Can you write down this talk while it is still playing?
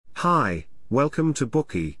Hi, welcome to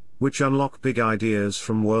Bookie, which unlock big ideas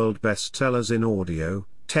from world bestsellers in audio,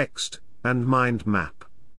 text, and mind map.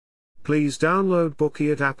 Please download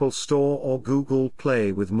Bookie at Apple Store or Google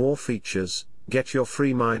Play with more features. Get your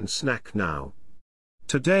free mind snack now.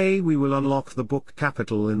 Today we will unlock the book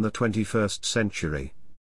Capital in the 21st Century.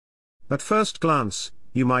 At first glance,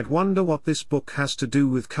 you might wonder what this book has to do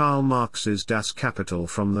with Karl Marx's Das Kapital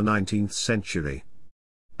from the 19th century.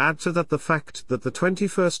 Add to that the fact that the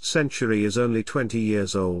 21st century is only 20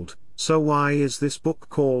 years old, so why is this book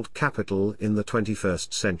called Capital in the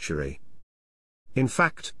 21st century? In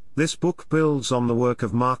fact, this book builds on the work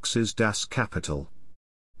of Marx's Das Kapital.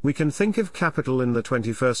 We can think of Capital in the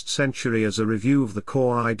 21st century as a review of the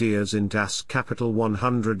core ideas in Das Kapital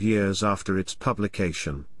 100 years after its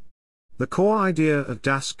publication. The core idea of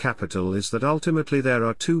Das Kapital is that ultimately there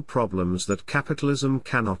are two problems that capitalism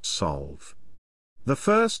cannot solve. The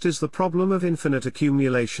first is the problem of infinite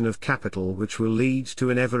accumulation of capital, which will lead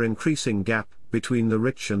to an ever-increasing gap between the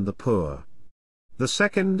rich and the poor. The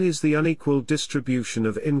second is the unequal distribution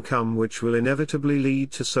of income, which will inevitably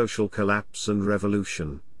lead to social collapse and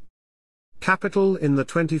revolution. Capital in the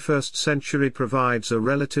 21st century provides a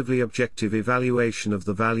relatively objective evaluation of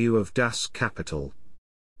the value of Das Kapital.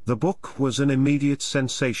 The book was an immediate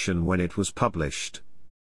sensation when it was published.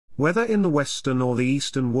 Whether in the Western or the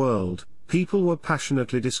Eastern world, people were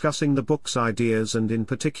passionately discussing the book's ideas, and in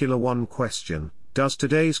particular one question: does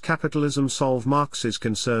today's capitalism solve Marx's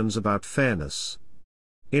concerns about fairness?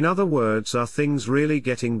 In other words, are things really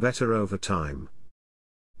getting better over time?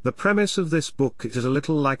 The premise of this book is a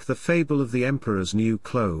little like the fable of the emperor's new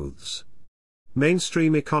clothes.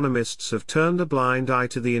 Mainstream economists have turned a blind eye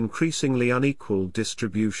to the increasingly unequal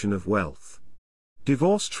distribution of wealth.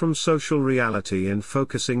 Divorced from social reality and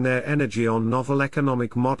focusing their energy on novel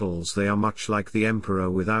economic models, they are much like the emperor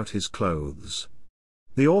without his clothes.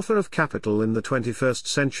 The author of Capital in the 21st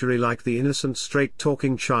century, like the innocent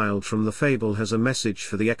straight-talking child from the fable, has a message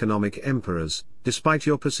for the economic emperors: despite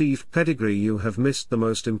your perceived pedigree, you have missed the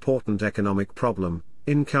most important economic problem,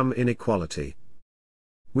 income inequality.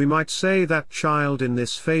 We might say that child in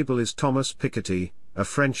this fable is Thomas Piketty, a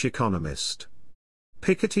French economist.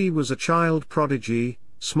 Piketty was a child prodigy,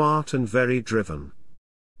 smart and very driven.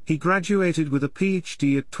 He graduated with a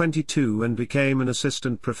PhD at 22 and became an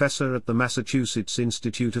assistant professor at the Massachusetts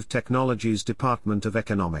Institute of Technology's Department of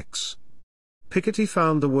Economics. Piketty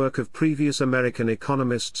found the work of previous American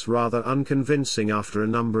economists rather unconvincing after a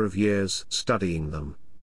number of years studying them.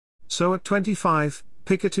 So at 25,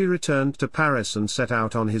 Piketty returned to Paris and set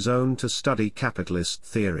out on his own to study capitalist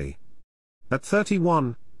theory. At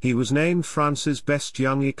 31, he was named France's best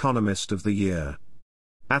young economist of the year.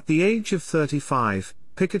 At the age of 35,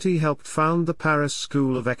 Piketty helped found the Paris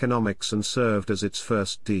School of Economics and served as its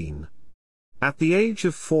first dean. At the age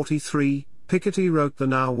of 43, Piketty wrote the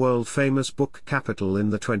now world-famous book Capital in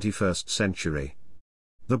the 21st Century.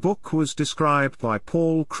 The book was described by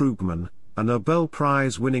Paul Krugman, a Nobel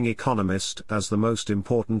Prize-winning economist, as the most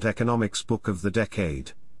important economics book of the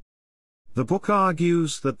decade. The book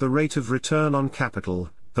argues that the rate of return on capital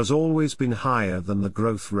has always been higher than the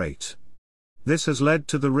growth rate. This has led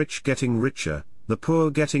to the rich getting richer, the poor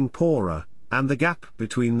getting poorer, and the gap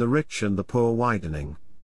between the rich and the poor widening.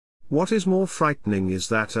 What is more frightening is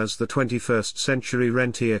that as the 21st century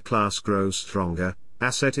rentier class grows stronger,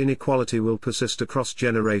 asset inequality will persist across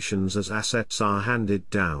generations as assets are handed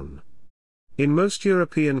down. In most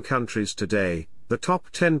European countries today, the top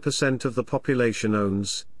 10% of the population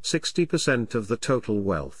owns 60% of the total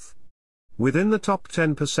wealth. Within the top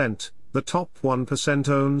 10%, the top 1%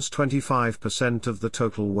 owns 25% of the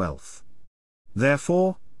total wealth.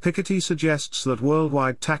 Therefore, Piketty suggests that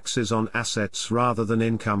worldwide taxes on assets rather than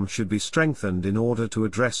income should be strengthened in order to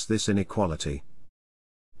address this inequality.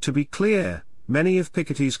 To be clear, many of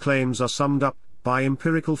Piketty's claims are summed up by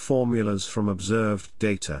empirical formulas from observed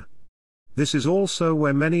data. This is also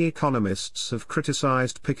where many economists have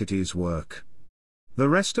criticized Piketty's work. The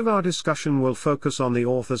rest of our discussion will focus on the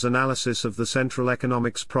author's analysis of the central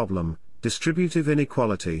economics problem, distributive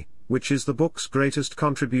inequality, which is the book's greatest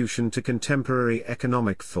contribution to contemporary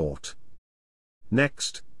economic thought.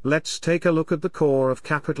 Next, let's take a look at the core of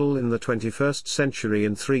Capital in the 21st century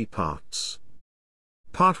in three parts.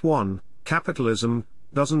 Part 1: Capitalism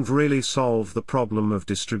doesn't really solve the problem of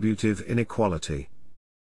distributive inequality.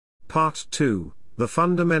 Part 2: The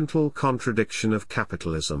fundamental contradiction of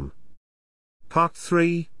capitalism. Part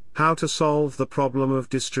 3: How to solve the problem of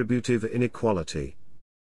distributive inequality.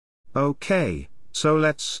 Okay, so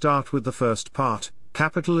let's start with the first part.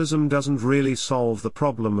 Capitalism doesn't really solve the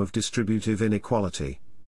problem of distributive inequality.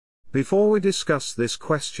 Before we discuss this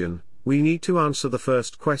question, we need to answer the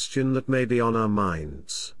first question that may be on our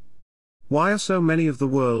minds. Why are so many of the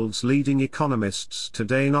world's leading economists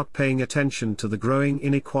today not paying attention to the growing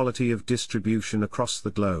inequality of distribution across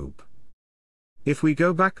the globe? If we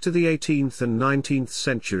go back to the 18th and 19th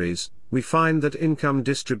centuries, we find that income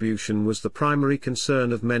distribution was the primary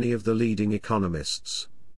concern of many of the leading economists.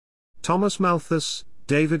 Thomas Malthus,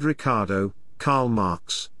 David Ricardo, Karl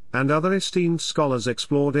Marx, and other esteemed scholars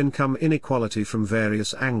explored income inequality from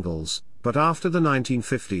various angles, but after the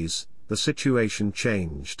 1950s, the situation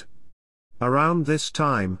changed. Around this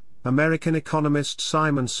time, American economist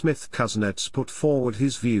Simon Smith Kuznets put forward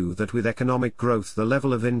his view that with economic growth the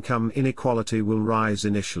level of income inequality will rise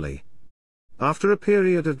initially. After a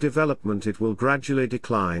period of development it will gradually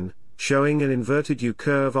decline, showing an inverted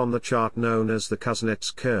U-curve on the chart known as the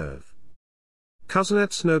Kuznets curve.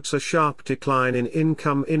 Kuznets notes a sharp decline in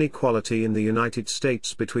income inequality in the United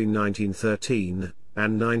States between 1913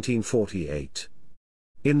 and 1948.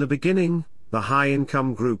 In the beginning, the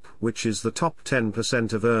high-income group, which is the top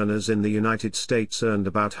 10% of earners in the United States, earned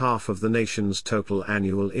about half of the nation's total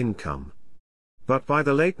annual income. But by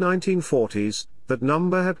the late 1940s, that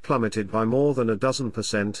number had plummeted by more than a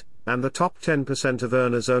dozen%, and the top 10% of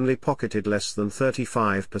earners only pocketed less than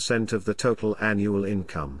 35% of the total annual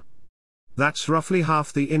income. That's roughly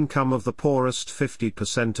half the income of the poorest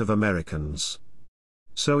 50% of Americans.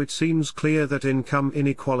 So it seems clear that income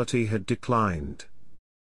inequality had declined.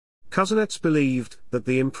 Kuznets believed that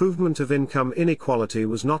the improvement of income inequality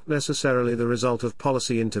was not necessarily the result of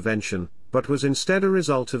policy intervention, but was instead a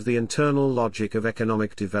result of the internal logic of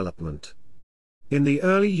economic development. In the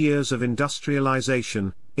early years of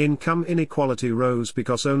industrialization, income inequality rose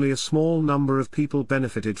because only a small number of people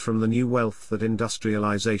benefited from the new wealth that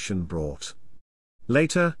industrialization brought.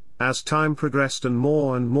 Later, as time progressed and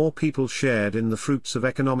more people shared in the fruits of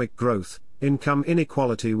economic growth, income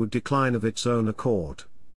inequality would decline of its own accord.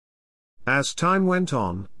 As time went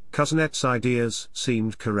on, Kuznets' ideas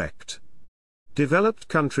seemed correct. Developed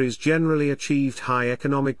countries generally achieved high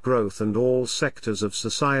economic growth and all sectors of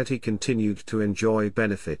society continued to enjoy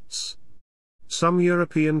benefits. Some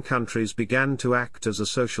European countries began to act as a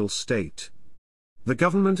social state. The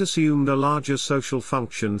government assumed a larger social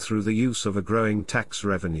function through the use of a growing tax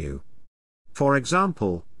revenue. For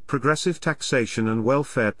example, progressive taxation and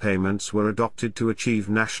welfare payments were adopted to achieve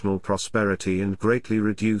national prosperity and greatly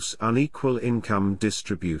reduce unequal income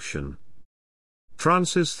distribution.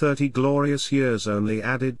 France's 30 glorious years only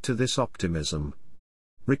added to this optimism.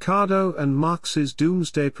 Ricardo and Marx's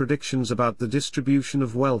doomsday predictions about the distribution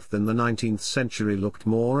of wealth in the 19th century looked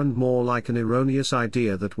more and more like an erroneous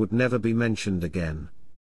idea that would never be mentioned again.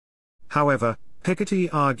 However, Piketty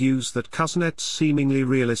argues that Kuznets' seemingly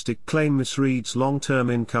realistic claim misreads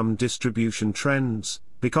long-term income distribution trends,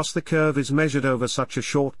 because the curve is measured over such a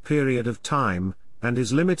short period of time, and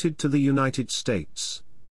is limited to the United States.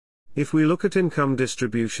 If we look at income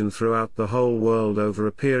distribution throughout the whole world over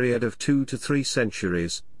a period of 2 to 3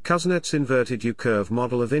 centuries, Kuznets' inverted U-curve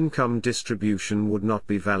model of income distribution would not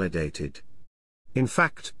be validated. In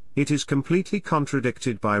fact, it is completely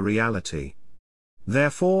contradicted by reality.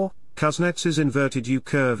 Therefore, Kuznets' inverted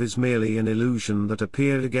U-curve is merely an illusion that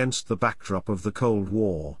appeared against the backdrop of the Cold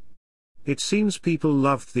War. It seems people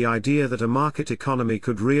loved the idea that a market economy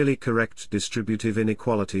could really correct distributive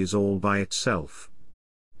inequalities all by itself.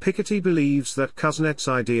 Piketty believes that Kuznets'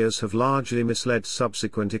 ideas have largely misled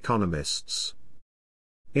subsequent economists.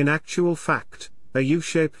 In actual fact, a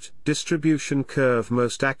U-shaped distribution curve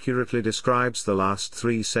most accurately describes the last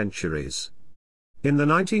 3 centuries. In the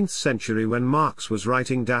 19th century, when Marx was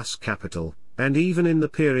writing Das Kapital, and even in the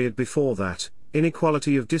period before that,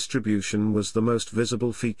 inequality of distribution was the most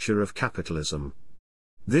visible feature of capitalism.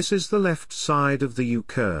 This is the left side of the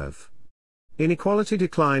U-curve. Inequality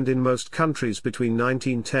declined in most countries between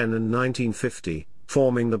 1910 and 1950,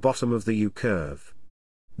 forming the bottom of the U-curve.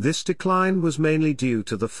 This decline was mainly due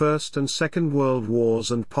to the First and Second World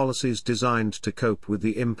Wars and policies designed to cope with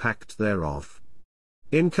the impact thereof.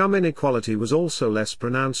 Income inequality was also less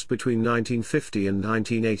pronounced between 1950 and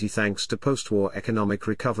 1980 thanks to post-war economic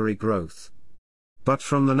recovery growth. But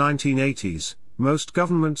from the 1980s, most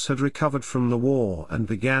governments had recovered from the war and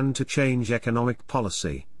began to change economic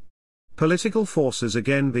policy. Political forces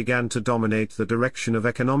again began to dominate the direction of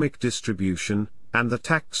economic distribution, and the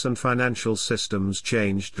tax and financial systems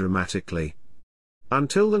changed dramatically.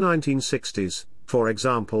 Until the 1960s, for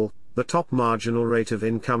example, the top marginal rate of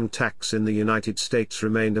income tax in the United States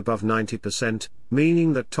remained above 90%,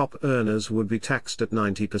 meaning that top earners would be taxed at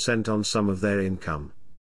 90% on some of their income.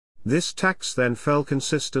 This tax then fell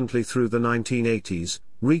consistently through the 1980s,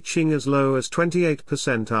 reaching as low as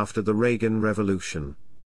 28% after the Reagan Revolution.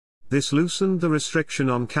 This loosened the restriction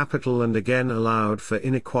on capital and again allowed for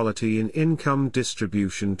inequality in income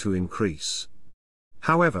distribution to increase.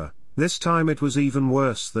 However, this time it was even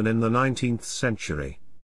worse than in the 19th century.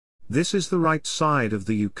 This is the right side of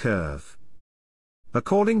the U-curve.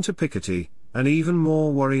 According to Piketty, an even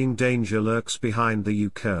more worrying danger lurks behind the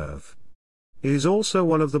U-curve. It is also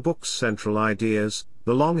one of the book's central ideas: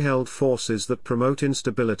 the long-held forces that promote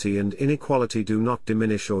instability and inequality do not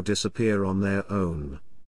diminish or disappear on their own.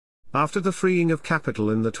 After the freeing of capital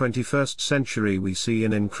in the 21st century, we see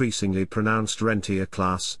an increasingly pronounced rentier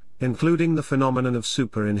class, including the phenomenon of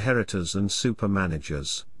super-inheritors and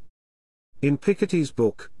super-managers. In Piketty's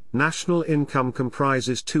book, national income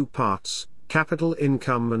comprises two parts: capital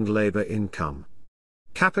income and labor income.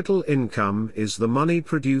 Capital income is the money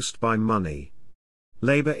produced by money.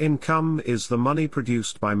 Labor income is the money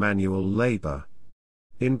produced by manual labor.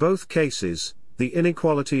 In both cases, the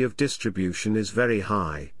inequality of distribution is very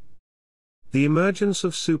high. The emergence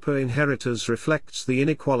of super-inheritors reflects the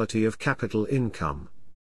inequality of capital income.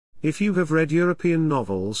 If you have read European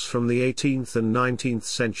novels from the 18th and 19th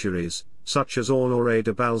centuries, such as Honoré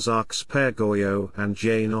de Balzac's Père Goriot and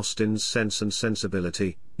Jane Austen's Sense and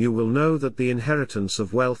Sensibility, you will know that the inheritance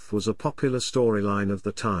of wealth was a popular storyline of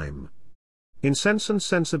the time. In Sense and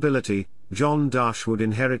Sensibility, John Dashwood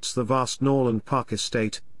inherits the vast Norland Park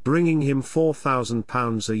estate, bringing him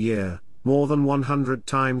 £4,000 a year, more than 100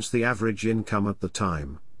 times the average income at the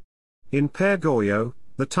time. In Père Goriot,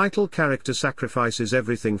 the title character sacrifices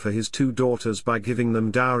everything for his two daughters by giving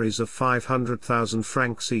them dowries of 500,000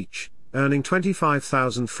 francs each, earning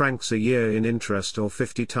 25,000 francs a year in interest, or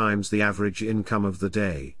 50 times the average income of the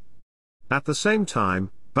day. At the same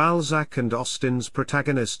time, Balzac and Austen's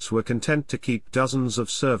protagonists were content to keep dozens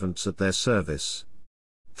of servants at their service.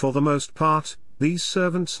 For the most part, these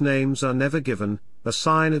servants' names are never given, a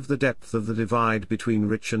sign of the depth of the divide between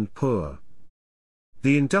rich and poor.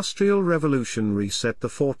 The Industrial Revolution reset the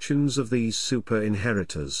fortunes of these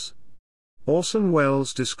super-inheritors. Orson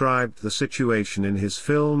Welles described the situation in his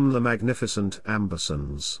film The Magnificent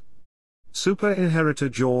Ambersons. Super-inheritor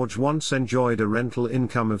George once enjoyed a rental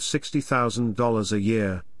income of $60,000 a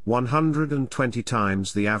year, 120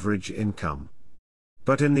 times the average income.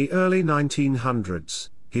 But in the early 1900s,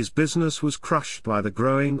 his business was crushed by the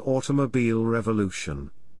growing automobile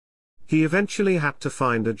revolution. He eventually had to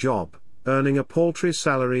find a job, earning a paltry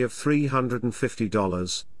salary of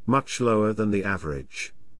 $350, much lower than the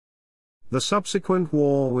average. The subsequent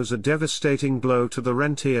war was a devastating blow to the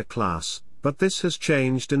rentier class, but this has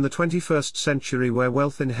changed in the 21st century, where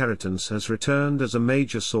wealth inheritance has returned as a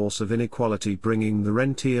major source of inequality, bringing the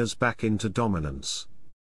rentiers back into dominance.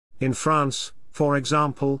 In France, for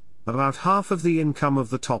example, about half of the income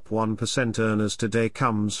of the top 1% earners today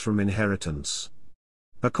comes from inheritance.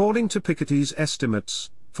 According to Piketty's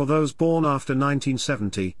estimates, for those born after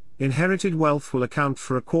 1970, inherited wealth will account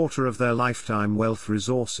for a quarter of their lifetime wealth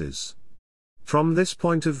resources. From this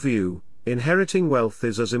point of view, inheriting wealth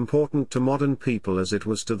is as important to modern people as it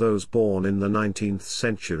was to those born in the 19th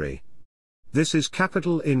century. This is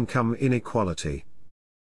capital income inequality.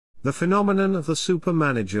 The phenomenon of the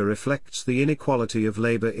supermanager reflects the inequality of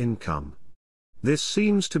labor income. This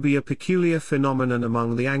seems to be a peculiar phenomenon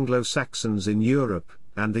among the Anglo-Saxons in Europe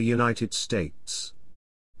and the United States.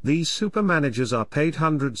 These supermanagers are paid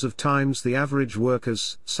hundreds of times the average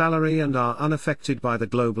worker's salary and are unaffected by the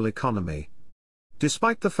global economy.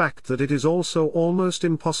 Despite the fact that it is also almost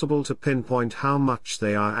impossible to pinpoint how much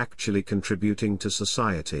they are actually contributing to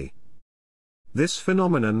society. This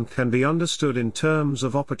phenomenon can be understood in terms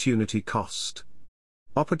of opportunity cost.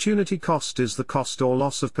 Opportunity cost is the cost or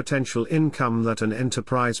loss of potential income that an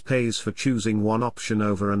enterprise pays for choosing one option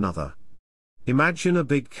over another. Imagine a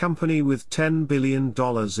big company with $10 billion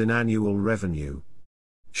in annual revenue.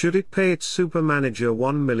 Should it pay its supermanager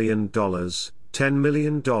 $1 million, $10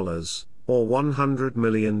 million, or $100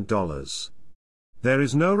 million? There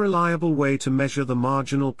is no reliable way to measure the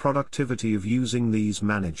marginal productivity of using these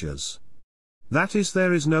managers. That is,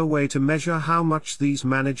 there is no way to measure how much these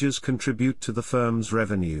managers contribute to the firm's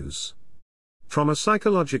revenues. From a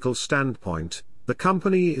psychological standpoint, the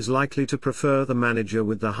company is likely to prefer the manager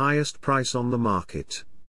with the highest price on the market.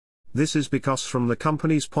 This is because from the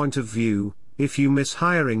company's point of view, if you miss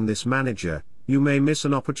hiring this manager, you may miss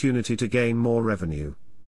an opportunity to gain more revenue.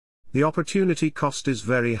 The opportunity cost is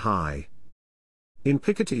very high. In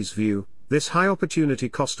Piketty's view, this high opportunity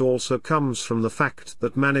cost also comes from the fact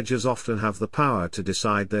that managers often have the power to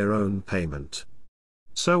decide their own payment.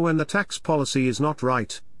 So when the tax policy is not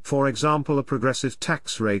right, for example a progressive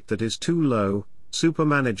tax rate that is too low,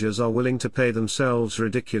 supermanagers are willing to pay themselves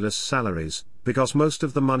ridiculous salaries, because most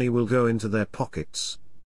of the money will go into their pockets.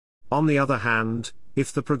 On the other hand,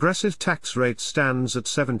 if the progressive tax rate stands at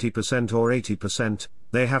 70% or 80%,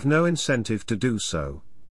 they have no incentive to do so.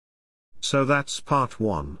 So that's part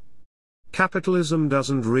 1. Capitalism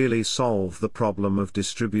doesn't really solve the problem of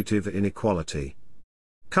distributive inequality.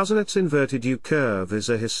 Cousinet's inverted U-curve is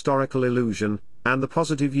a historical illusion, and the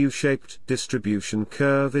positive U-shaped distribution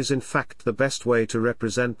curve is in fact the best way to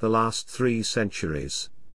represent the last 3 centuries.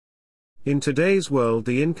 In today's world,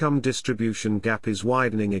 the income distribution gap is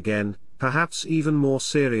widening again, perhaps even more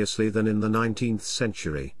seriously than in the 19th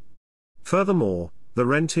century. Furthermore, the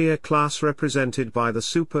rentier class represented by the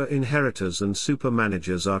super inheritors and super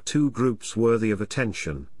managers are 2 groups worthy of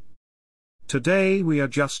attention. Today we are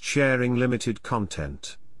just sharing limited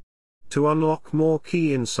content. To unlock more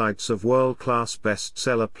key insights of world-class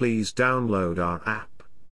bestseller, please download our app.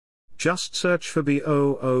 Just search for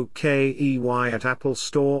BOOKEY at Apple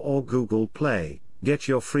Store or Google Play. Get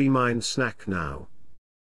your free mind snack now.